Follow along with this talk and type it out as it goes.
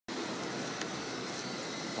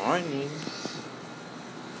Morning.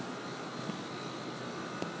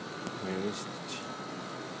 Where is the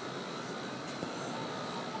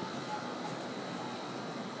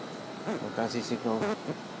Magkasisig ko.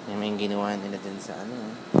 May ginawa nila dun sa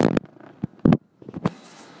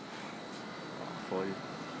fall.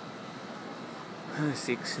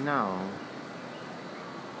 6 na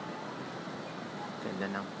Ganda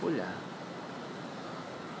ng pula.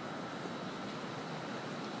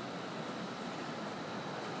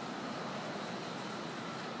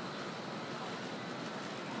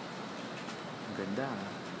 Ganda.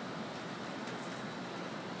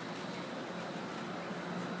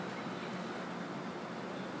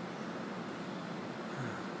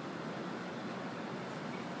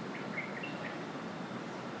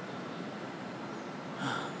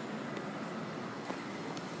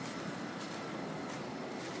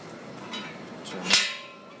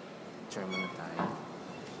 Chair muna tayo.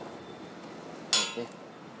 Okay.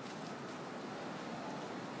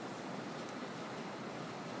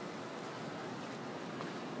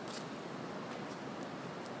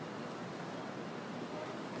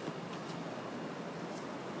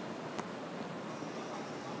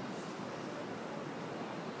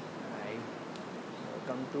 Hi.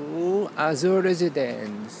 Welcome to Azure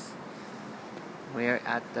Residence. We are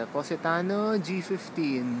at the Positano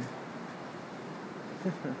G15.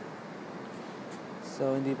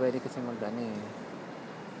 So, hindi pwede kasi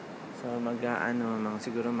So,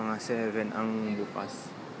 siguro mga 7 ang bukas.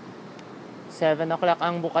 7 o'clock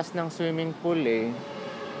ang bukas ng swimming pool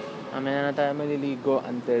Mamaya na tayo maliligo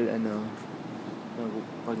until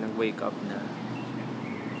pag nag-wake up na.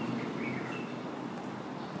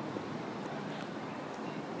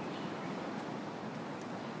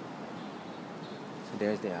 So,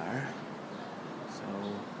 there they are. So,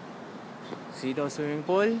 see those swimming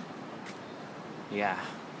pool? Yeah,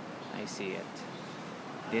 I see it.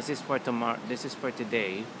 This is for tomorrow. This is for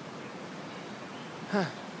today.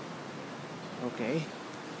 Okay.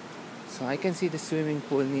 So I can see the swimming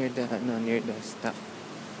pool near the stuff.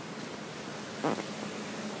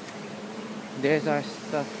 There's our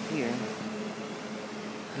stuff here.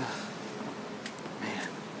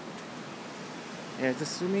 Man. There's the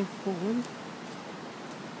swimming pool.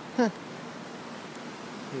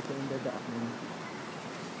 Dito ang dadaan.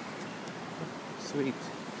 Sweet.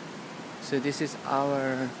 So this is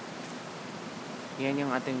yan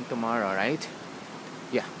yung ating tomorrow, right?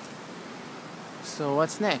 Yeah. So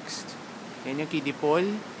what's next? Yan yung kiddie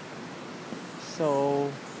pool.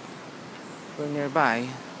 So we're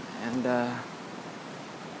nearby and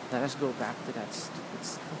let us go back to that stupid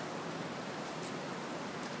stuff.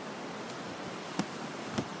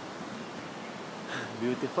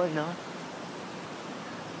 Beautiful, no?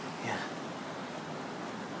 Yeah.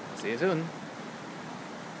 See you soon.